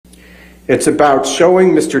It's about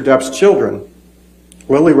showing Mr. Depp's children,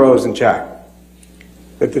 Lily Rose and Jack,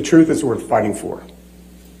 that the truth is worth fighting for.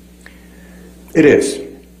 It is.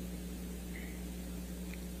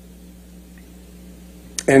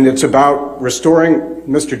 And it's about restoring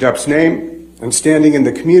Mr. Depp's name and standing in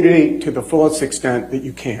the community to the fullest extent that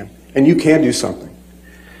you can. And you can do something.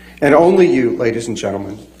 And only you, ladies and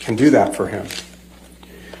gentlemen, can do that for him.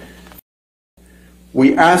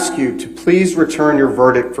 We ask you to please return your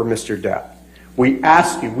verdict for Mr. Depp. We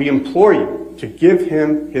ask you, we implore you to give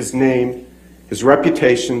him his name, his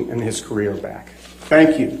reputation, and his career back.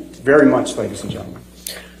 Thank you very much, ladies and gentlemen.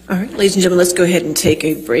 All right, ladies and gentlemen, let's go ahead and take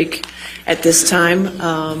a break at this time.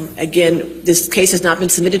 Again, this case has not been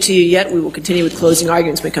submitted to you yet. We will continue with closing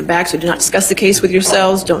arguments when we come back, so do not discuss the case with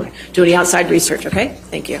yourselves. Don't do any outside research, okay?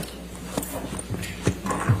 Thank you.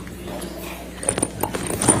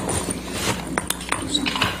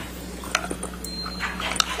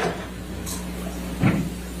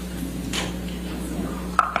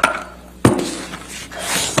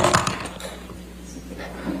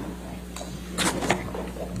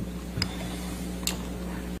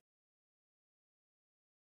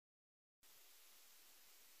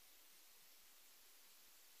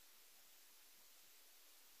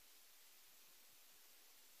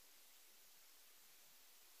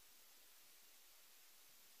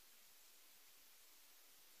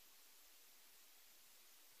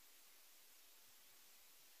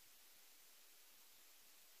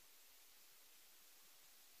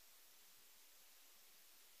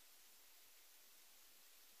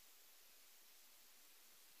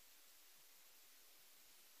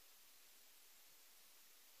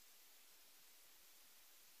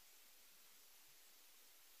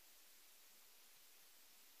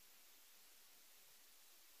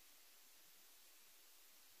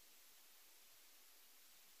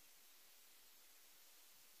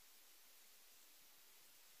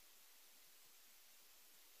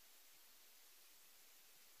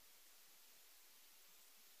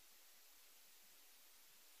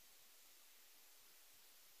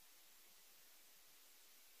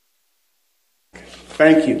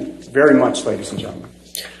 Thank you very much, ladies and gentlemen.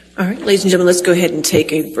 All right, ladies and gentlemen, let's go ahead and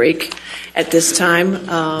take a break at this time.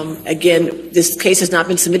 Again, this case has not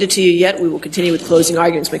been submitted to you yet. We will continue with closing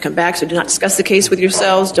arguments when we come back, so do not discuss the case with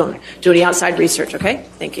yourselves. Don't do any outside research, okay?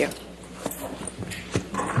 Thank you.